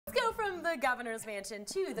from the Governor's Mansion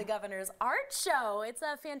to the Governor's Art Show. It's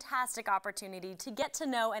a fantastic opportunity to get to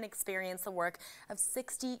know and experience the work of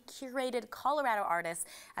 60 curated Colorado artists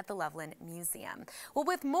at the Loveland Museum. Well,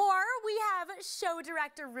 with more, we have show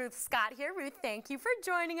director Ruth Scott here. Ruth, thank you for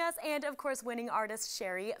joining us, and of course, winning artist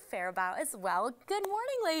Sherry Faribault as well. Good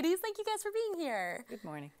morning, ladies. Thank you guys for being here. Good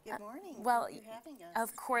morning. Good morning. Well, thank you for having us.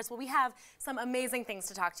 Of course. Well, we have some amazing things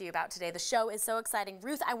to talk to you about today. The show is so exciting.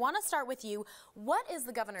 Ruth, I want to start with you. What is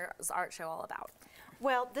the Governor's Art Show all about?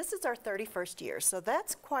 Well, this is our 31st year, so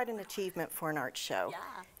that's quite an achievement for an art show.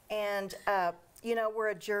 Yeah. And, you know, we're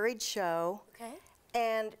a juried show. Okay.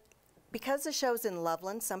 And because the show's in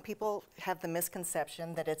Loveland, some people have the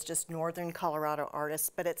misconception that it's just northern Colorado artists,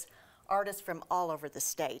 but it's artists from all over the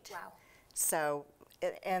state. Wow. So,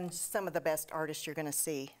 and some of the best artists you're going to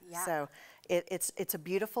see. Yeah. So it's a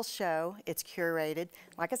beautiful show. It's curated.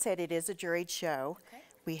 Like I said, it is a juried show. Okay.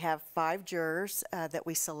 We have 5 jurors that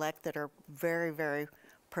we select that are very, very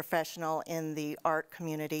professional in the art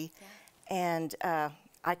community. Yeah. And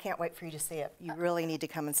I can't wait for you to see it. You really need to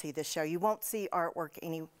come and see this show. You won't see artwork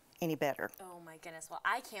any better. Oh my goodness. Well,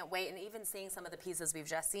 I can't wait. And even seeing some of the pieces we've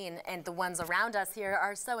just seen and the ones around us here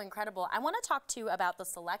are so incredible. I want to talk to you about the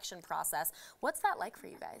selection process. What's that like for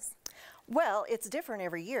you guys? Well, it's different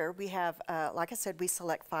every year. We have, like I said, we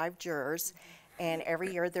select 5 jurors. And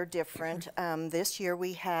every year they're different. This year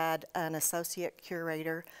we had an associate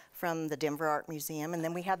curator from the Denver Art Museum, and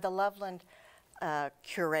then we had the Loveland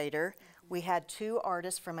curator. We had 2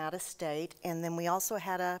 artists from out of state, and then we also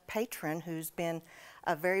had a patron who's been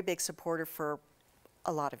a very big supporter for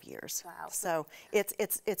a lot of years. Wow. So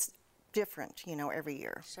it's different, you know, every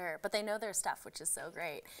year. Sure, but they know their stuff, which is so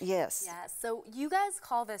great. Yes. Yeah, so you guys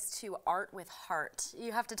call this too Art with Heart.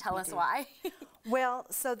 You have to tell us why. Well,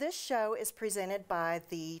 so this show is presented by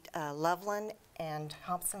the Loveland and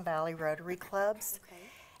Thompson Valley Rotary Clubs. Okay.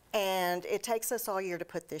 And it takes us all year to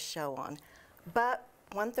put this show on. But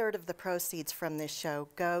 1/3 of the proceeds from this show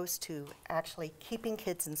goes to actually keeping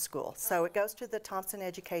kids in school. So it goes to the Thompson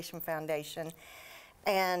Education Foundation.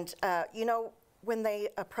 And, you know, when they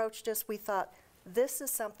approached us, we thought, this is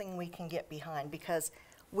something we can get behind because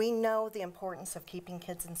we know the importance of keeping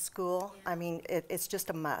kids in school. Yeah. I mean, it's just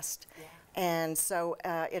a must. Yeah. And so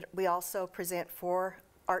we also present 4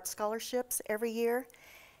 art scholarships every year,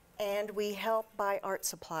 and we help buy art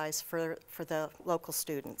supplies for the local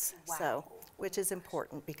students. Wow. So, which is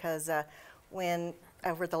important because when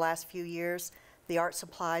over the last few years, the art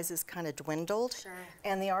supplies has kind of dwindled, Sure.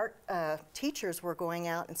 and the art teachers were going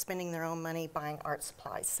out and spending their own money buying art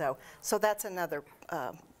supplies. So that's another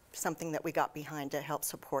something that we got behind to help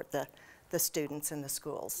support the students in the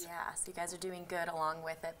schools. Yeah, so you guys are doing good along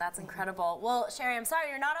with it. That's incredible. Well, Sherry, I'm sorry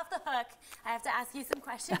you're not off the hook. I have to ask you some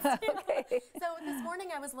questions too. Okay. So this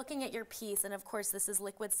morning I was looking at your piece, and of course this is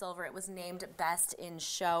Liquid Silver. It was named Best in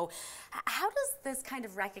Show. How does this kind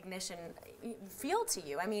of recognition feel to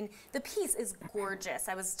you? I mean, the piece is gorgeous.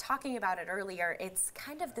 I was talking about it earlier. It's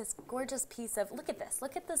kind of this gorgeous piece of, look at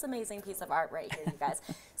this amazing piece of art right here, you guys.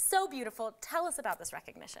 So beautiful. Tell us about this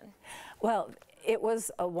recognition. Well, it was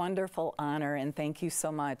a wonderful honor, and thank you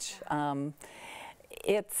so much.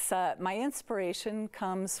 It's my inspiration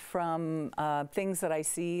comes from things that I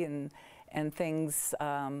see and things,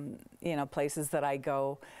 you know, places that I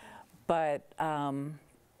go. But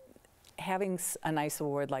having a nice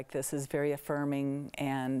award like this is very affirming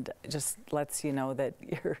and just lets you know that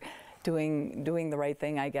you're doing the right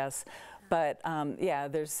thing, I guess. But yeah,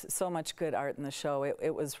 there's so much good art in the show.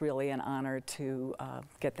 It was really an honor to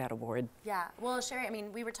get that award. Yeah, well, Sherry, I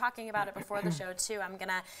mean, we were talking about it before the show too. I'm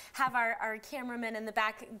gonna have our cameraman in the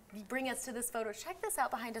back bring us to this photo. Check this out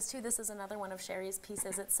behind us too. This is another one of Sherry's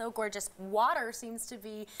pieces. It's so gorgeous. Water seems to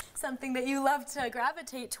be something that you love to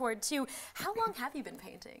gravitate toward too. How long have you been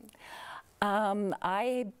painting?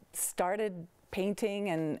 I started painting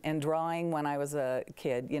and drawing when I was a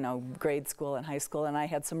kid, you know, grade school and high school, and I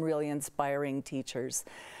had some really inspiring teachers.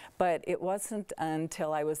 But it wasn't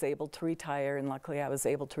until I was able to retire, and luckily I was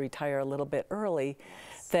able to retire a little bit early,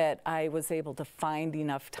 that I was able to find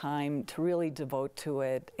enough time to really devote to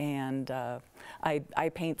it. And I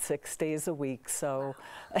paint 6 days a week, so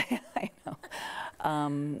I know.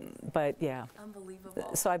 But yeah.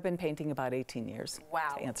 Unbelievable. So I've been painting about 18 years.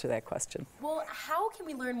 Wow. To answer that question. Well, how can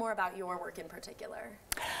we learn more about your work in particular?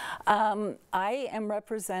 I am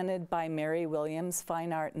represented by Mary Williams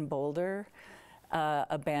Fine Art in Boulder,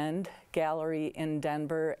 a Bend gallery in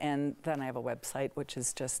Denver, and then I have a website, which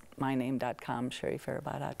is just myname.com,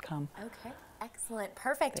 sherryfaribault.com. Okay. Excellent.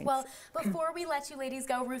 Perfect. Thanks. Well, before we let you ladies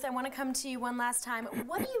go, Ruth, I want to come to you one last time.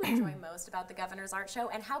 What do you enjoy most about the Governor's Art Show,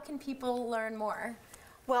 and how can people learn more?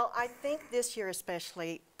 Well, I think this year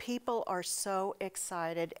especially, people are so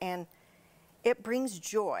excited and it brings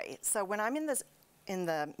joy. So when I'm in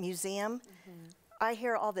the museum, I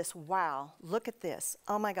hear all this, wow, look at this,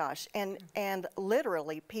 oh my gosh. And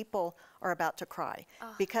literally people are about to cry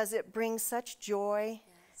because it brings such joy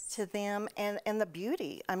to them and the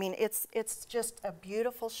beauty. I mean, it's just a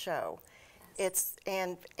beautiful show. It's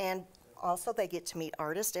and also they get to meet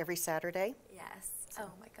artists every Saturday. Yes. Oh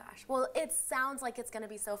my gosh. Well, it sounds like it's going to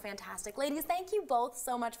be so fantastic. Ladies, thank you both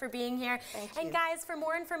so much for being here. Thank you. And guys, for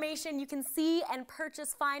more information, you can see and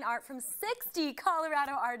purchase fine art from 60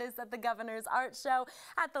 Colorado artists at the Governor's Art Show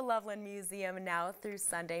at the Loveland Museum now through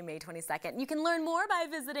Sunday, May 22nd. You can learn more by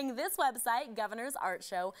visiting this website,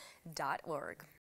 governorsartshow.org.